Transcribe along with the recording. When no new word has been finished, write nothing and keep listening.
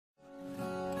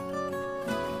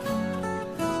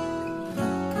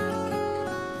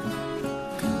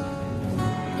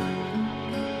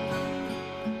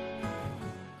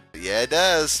Yeah, it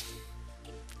does.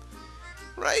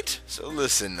 Right? So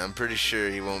listen, I'm pretty sure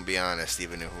he won't be honest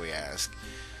even if we ask.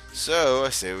 So I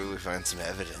say we find some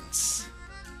evidence.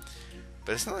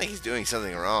 But it's not like he's doing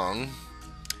something wrong.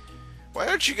 Why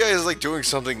aren't you guys like doing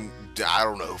something, I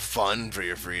don't know, fun for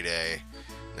your free day?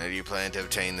 Now do you plan to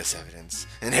obtain this evidence?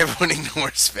 And everyone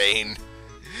ignores Vayne.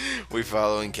 We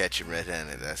follow and catch him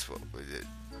red-handed. That's what we did.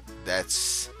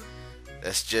 That's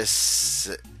just...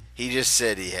 He just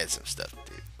said he had some stuff to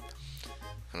do.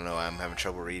 I don't know why I'm having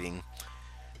trouble reading.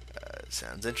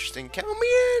 Sounds interesting. Count me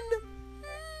in!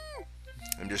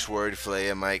 I'm just worried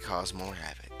Flea might cause more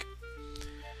havoc.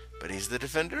 But he's the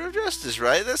defender of justice,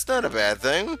 right? That's not a bad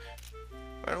thing.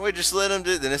 Why don't we just let him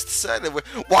do it? Then it's decided.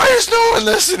 Why is no one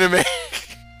listening to me?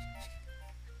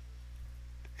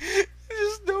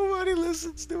 Just nobody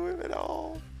listens to him at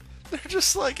all. They're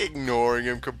just like ignoring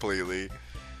him completely.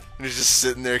 And he's just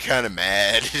sitting there kind of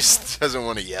mad. He just doesn't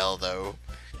want to yell though.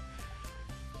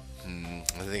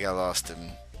 I think I lost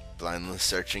him. Blindless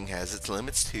searching has its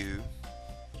limits too.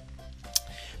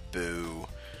 Boo.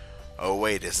 Oh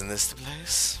wait, isn't this the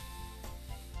place?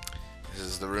 This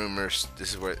is the rumors.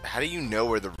 This is where. How do you know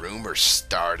where the rumors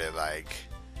started? Like,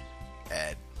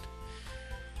 Ed.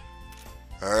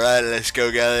 All right, let's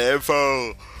go gather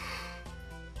info.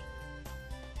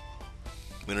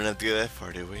 We don't have to go that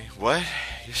far, do we? What?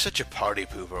 You're such a party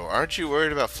pooper. Aren't you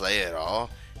worried about Flea at all?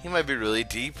 He might be really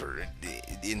deep or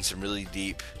in some really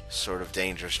deep, sort of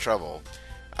dangerous trouble.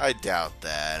 I doubt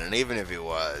that. And even if he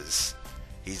was,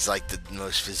 he's like the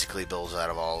most physically built out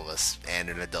of all of us, and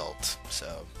an adult.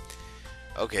 So.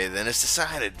 Okay, then it's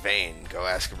decided. Vayne, go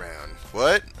ask around.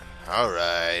 What?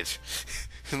 Alright.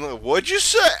 What'd you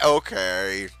say?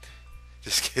 Okay.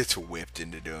 Just gets whipped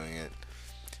into doing it.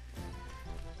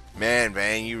 Man,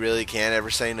 Vayne, you really can't ever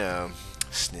say no.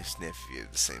 Sniff, sniff, you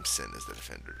have the same sin as the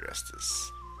defender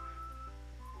justice.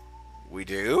 We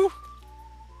do?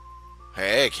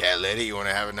 Hey, cat lady, you want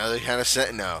to have another kind of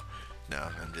sin? No. No,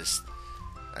 I'm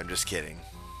just kidding.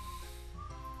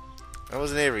 I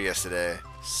wasn't here yesterday.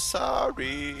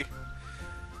 Sorry.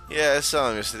 Yeah, I saw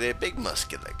him yesterday. Big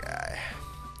muscular guy.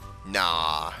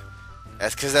 Nah.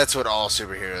 That's because that's what all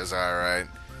superheroes are, right?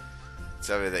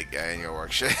 Tell me that guy in your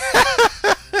workshop.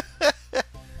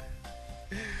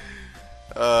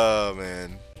 Oh,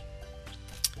 man.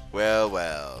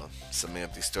 Well. Summing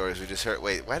up these stories we just heard.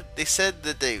 Wait, what? They said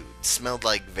that they smelled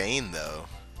like Vayne, though.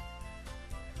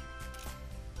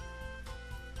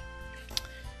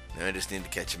 Now I just need to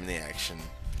catch him in the action.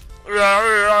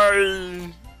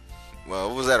 Well,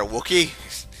 what was that, a Wookiee?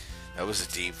 That was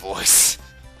a deep voice.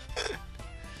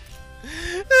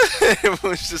 It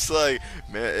was just like,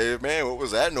 man, what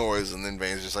was that noise? And then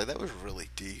Vayne's just like, that was really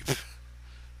deep.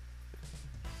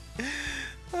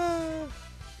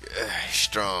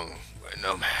 Strong, but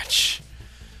no match.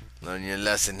 Learn your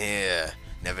lesson here.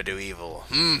 Never do evil.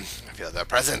 I feel their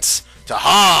presence.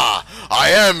 Taha! I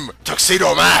am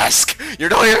Tuxedo Mask! You're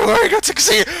not even wearing a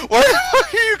tuxedo! Where the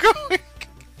fuck are you going?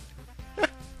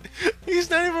 He's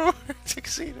not even wearing a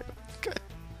tuxedo. God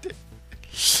damn.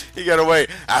 You gotta wait.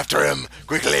 After him!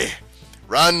 Quickly!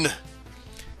 Run!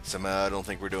 Somehow I don't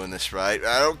think we're doing this right.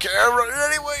 I don't care, run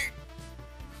anyway!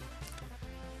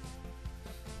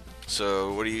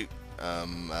 So, what do you...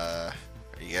 are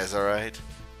you guys alright?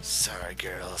 Sorry,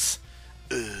 girls.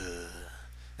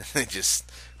 They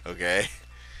just... Okay.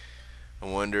 I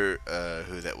wonder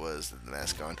who that was, the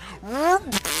mask on.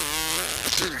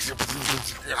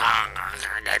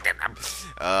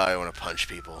 I want to punch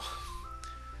people.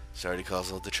 Sorry to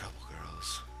cause all the trouble,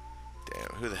 girls.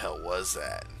 Damn, who the hell was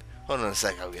that? Hold on a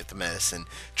sec, I'll get the medicine.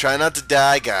 Try not to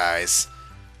die, guys.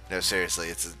 No, seriously,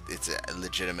 it's a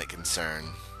legitimate concern.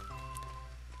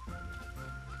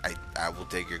 I will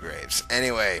dig your graves.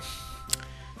 Anyway,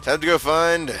 time to go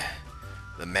find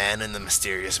the man in the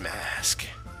mysterious mask.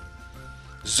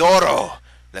 Zorro!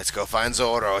 Let's go find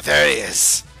Zorro. There he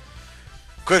is.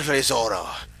 Quickly, Zorro.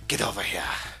 Get over here.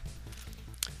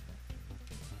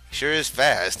 Sure is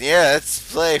fast. Yeah,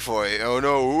 that's play for you. Oh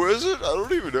no, who is it? I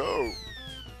don't even know.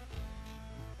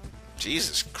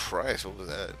 Jesus Christ, what was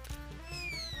that?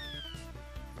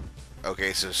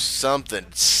 Okay, so something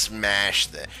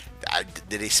smashed the...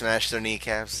 did he smash their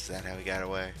kneecaps? Is that how he got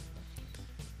away?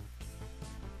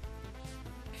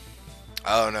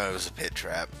 Oh no, it was a pit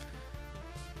trap.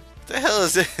 What the hell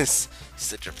is this?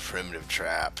 Such a primitive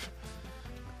trap.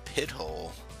 Pit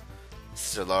hole.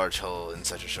 Such a large hole in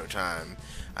such a short time.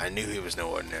 I knew he was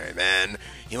no ordinary man.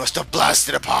 He must have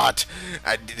blasted apart.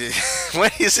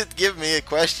 Why does it give me a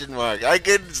question mark? I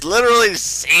could literally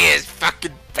see his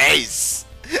fucking face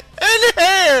and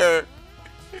hair.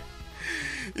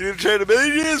 You didn't try to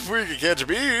million years before you could catch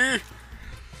me.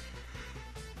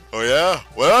 Oh yeah?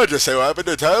 Well, I just so happened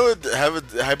to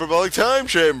have a hyperbolic time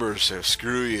chamber, so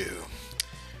screw you.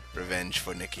 Revenge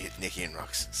for Nikki and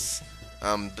Roxas.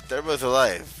 But they're both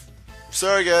alive.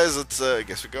 Sorry guys, let's I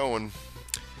guess we're going.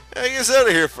 I guess out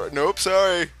of here nope,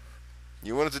 sorry.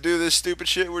 You wanted to do this stupid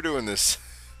shit, we're doing this.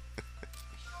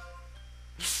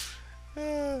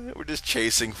 We're just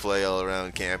chasing Flay all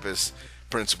around campus.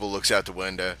 Principal looks out the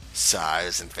window,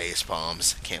 sighs and face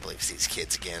palms. Can't believe he sees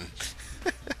kids again.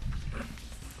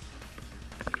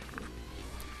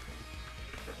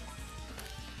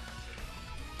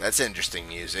 That's interesting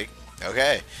music.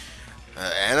 Okay.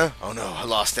 Anna? Oh no, I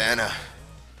lost Anna.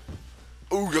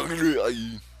 Oh,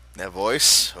 that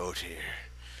voice? Oh dear.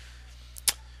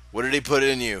 What did he put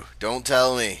in you? Don't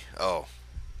tell me. Oh,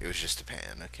 it was just a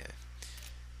pan. Okay.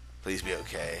 Please be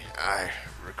okay. I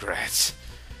regret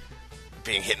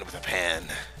being hit with a pan.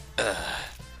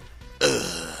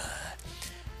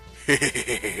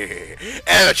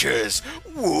 Amateurs!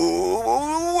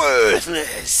 Worthless!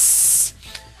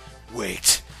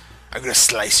 Wait. I'm gonna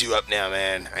slice you up now,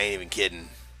 man. I ain't even kidding.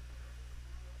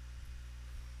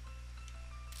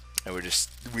 And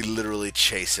we literally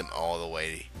chase him all the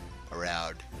way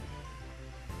around.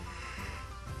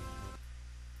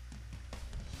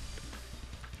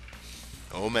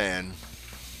 Oh man.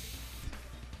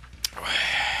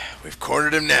 We've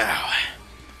cornered him now.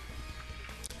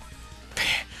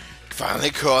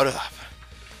 Finally caught up.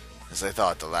 As I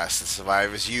thought, the last to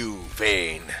survive is you,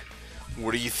 Vayne.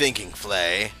 What are you thinking,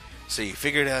 Flay? So you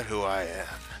figured out who I am.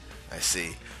 I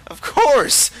see. Of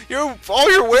course!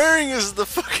 All you're wearing is the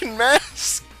fucking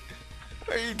mask!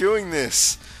 Why are you doing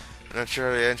this? I'm not sure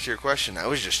how to answer your question. I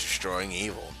was just destroying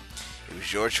evil. It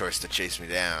was your choice to chase me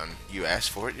down. You asked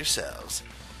for it yourselves.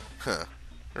 Huh.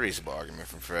 A reasonable argument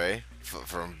from Flay.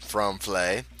 From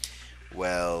Flay.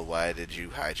 Well, why did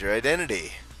you hide your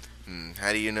identity?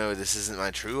 How do you know this isn't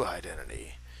my true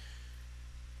identity?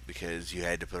 Because you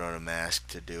had to put on a mask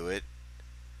to do it.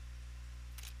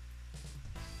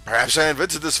 Perhaps I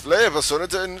invented this flavor so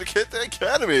to indicate the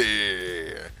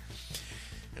academy.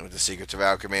 And with the secrets of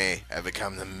alchemy, I've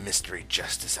become the mystery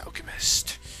justice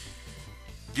alchemist.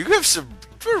 You have some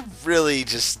really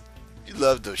just... You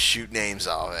love to shoot names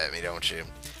off at me, don't you?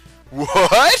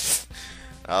 What?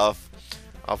 I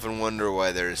often wonder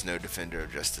why there is no defender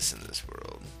of justice in this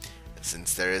world. And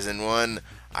since there isn't one,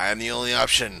 I am the only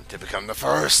option to become the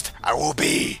first. I will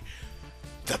be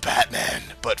the Batman,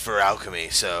 but for alchemy.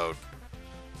 So,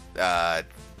 I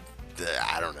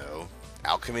don't know.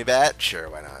 Alchemy bat? Sure,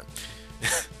 why not?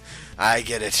 I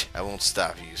get it. I won't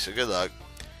stop you, so good luck.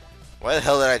 Why the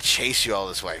hell did I chase you all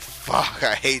this way? Fuck,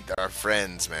 I hate our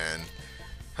friends, man.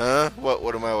 Huh?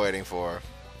 What am I waiting for?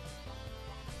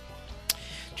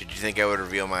 Did you think I would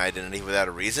reveal my identity without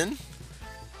a reason?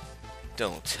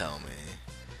 Don't tell me.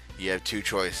 You have two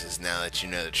choices now that you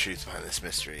know the truth behind this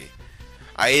mystery.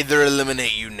 I either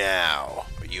eliminate you now,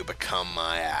 or you become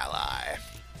my ally.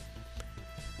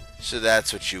 So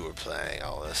that's what you were playing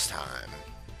all this time.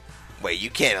 Wait, you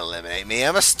can't eliminate me.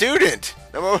 I'm a student.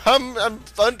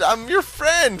 I'm your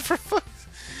friend. For fuck's.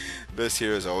 Best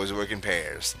heroes always work in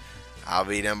pairs. I'll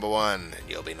be number one, and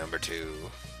you'll be number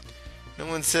two. No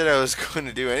one said I was going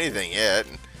to do anything yet.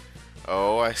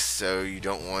 Oh, so you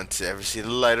don't want to ever see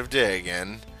the light of day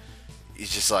again?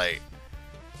 He's just like,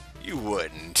 you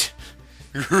wouldn't.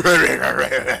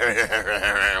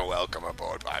 Welcome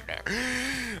aboard, partner.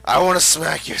 I want to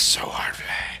smack you so hard.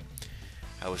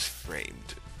 I was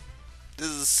framed. This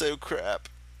is so crap.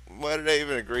 Why did I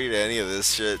even agree to any of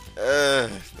this shit?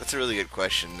 That's a really good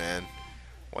question, man.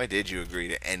 Why did you agree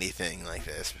to anything like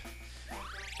this?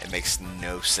 It makes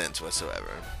no sense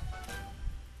whatsoever.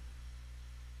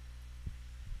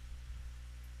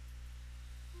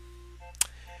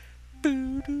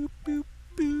 Do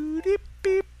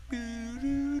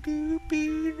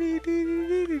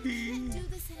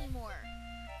this anymore.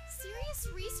 Serious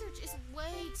research is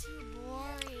way too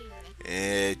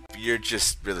boring. You're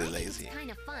just really lazy. It's kind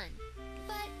of fun,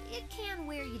 but it can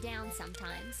wear you down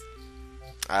sometimes.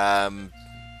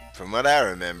 From what I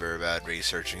remember about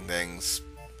researching things,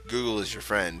 Google is your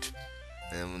friend,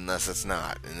 unless it's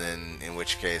not, and then in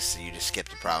which case you just skip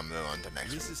the problem and move on to the next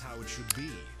one. This is how it should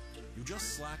be. You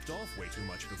just slacked off way too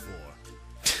much before.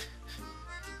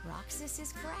 Roxas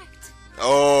is correct.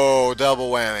 Oh,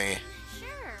 double whammy.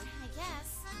 Sure, I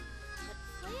guess.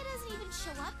 But Flea doesn't even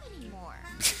show up anymore.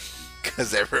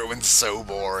 Because everyone's so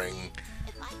boring.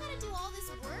 If I gotta do all this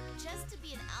work just to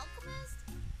be an alchemist?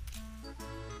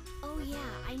 Oh yeah,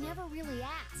 I never really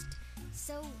asked.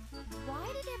 So, why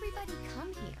did everybody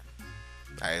come here?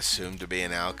 I assumed to be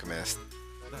an alchemist.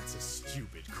 That's a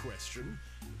stupid question.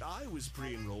 I was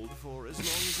pre-enrolled for as long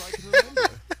as I can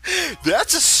remember.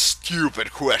 That's a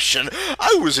stupid question.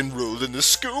 I was enrolled in this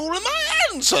school and my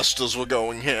ancestors were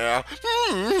going here.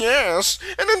 Yes,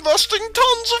 and investing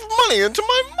tons of money into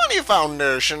my money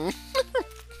foundation.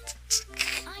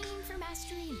 I aim for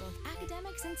mastery in both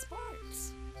academics and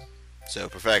sports. So,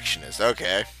 perfectionist.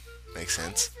 Okay. Makes I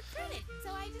sense. was recruited, so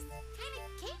I just kind of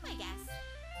came, I guess.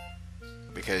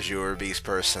 Because you were a beast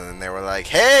person and they were like,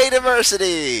 hey,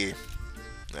 diversity!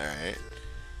 Alright. It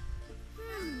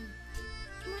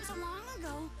was so long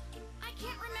ago. I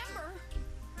can't remember.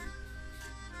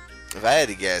 If I had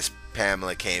to guess,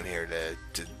 Pamela came here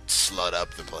to slut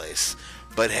up the place.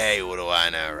 But hey, what do I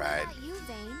know, right? What about you,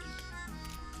 Vayne?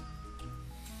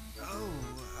 Oh,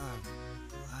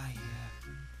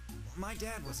 my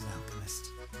dad was an alchemist.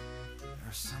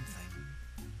 Or something.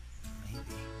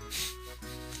 Maybe.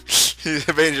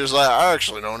 Avengers like, I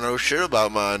actually don't know shit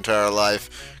about my entire life.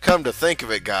 Come to think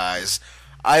of it, guys,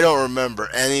 I don't remember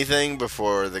anything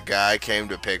before the guy came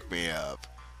to pick me up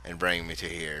and bring me to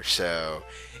here. So,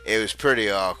 it was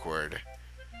pretty awkward.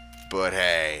 But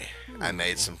hey, I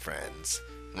made some friends.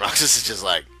 Roxas is just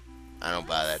like, I don't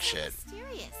buy that shit.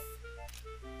 Mysterious.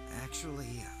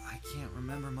 Actually, I can't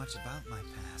remember much about my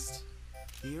past.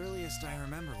 The earliest I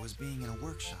remember was being in a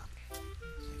workshop. I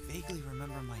vaguely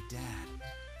remember my dad.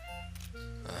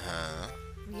 Uh-huh.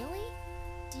 Really?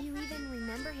 Do you even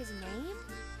remember his name?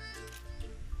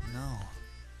 No,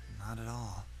 not at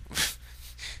all.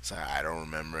 Sorry, I don't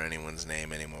remember anyone's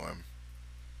name anymore.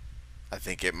 I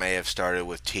think it may have started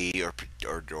with T or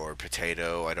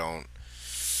potato. I don't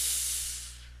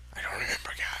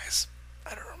remember, guys.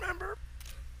 I don't remember.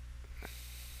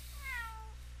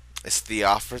 It's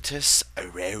Theophrastus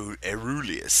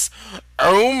Aurelius.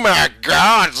 Oh my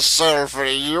God,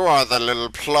 Sophie, you are the little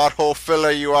plot hole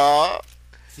filler you are.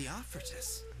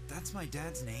 Theophrastus? That's my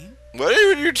dad's name? Why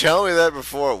didn't you tell me that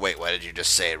before? Wait, why did you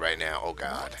just say it right now? Oh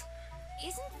God.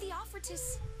 Isn't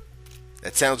Theophrastus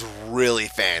That sounds really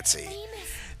fancy.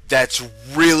 famous? That's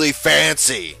really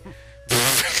fancy.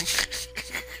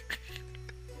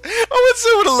 I want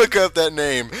someone to look up that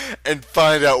name and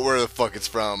find out where the fuck it's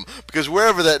from. Because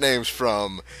wherever that name's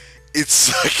from, it's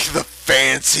like the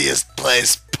fanciest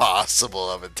place possible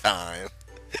of a time.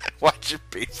 Watch it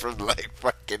be from like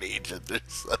fucking Egypt or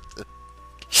something.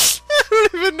 I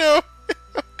don't even know.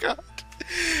 Oh God.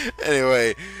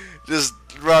 Anyway, just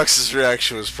Rox's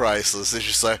reaction was priceless. It's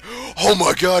just like, oh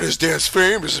my God, his dad's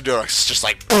famous. And Rox's just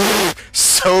like,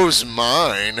 so's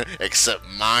mine. Except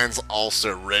mine's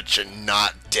also rich and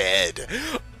not dead.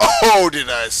 Oh, did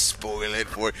I spoil it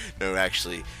for you? No,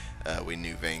 actually, we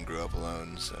knew Vayne grew up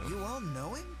alone, so. You all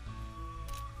know him?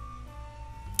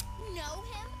 Know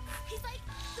him? He's like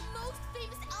the most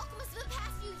famous alchemist of the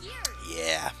past few years.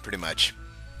 Yeah, pretty much.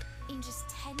 In just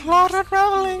 10 Plot years,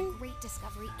 unraveling. he made a great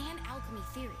discovery and alchemy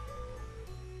theory.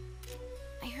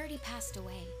 I heard he passed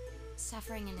away,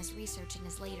 suffering in his research in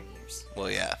his later years.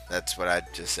 Well, yeah, that's what I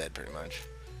just said, pretty much.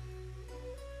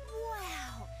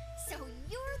 Wow, so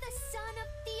you're the son of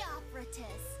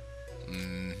Theophrastus.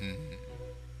 Mm-hmm.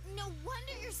 No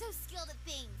wonder you're so skilled at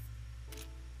things.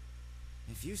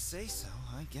 If you say so,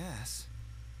 I guess.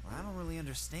 Well, I don't really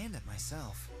understand it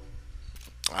myself.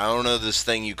 I don't know this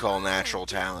thing you call natural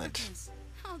talent.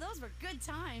 Oh, those were good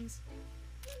times.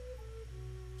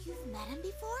 You've met him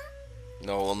before?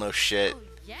 No, well, no shit. Oh,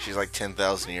 yes. She's like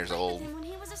 10,000 years I played old. with him when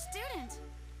he was a student.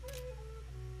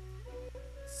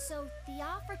 So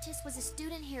Theophrastus was a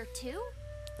student here too?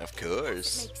 Of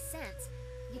course. Makes sense.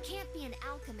 You can't be an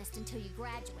alchemist until you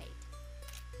graduate.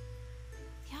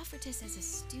 Theophrastus as a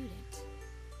student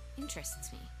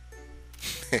interests me.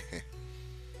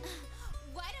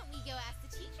 Why don't we go ask the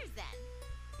teachers then?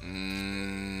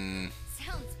 Mmm.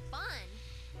 Sounds fun.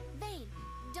 Vayne,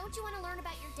 don't you want to learn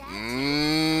about your dad?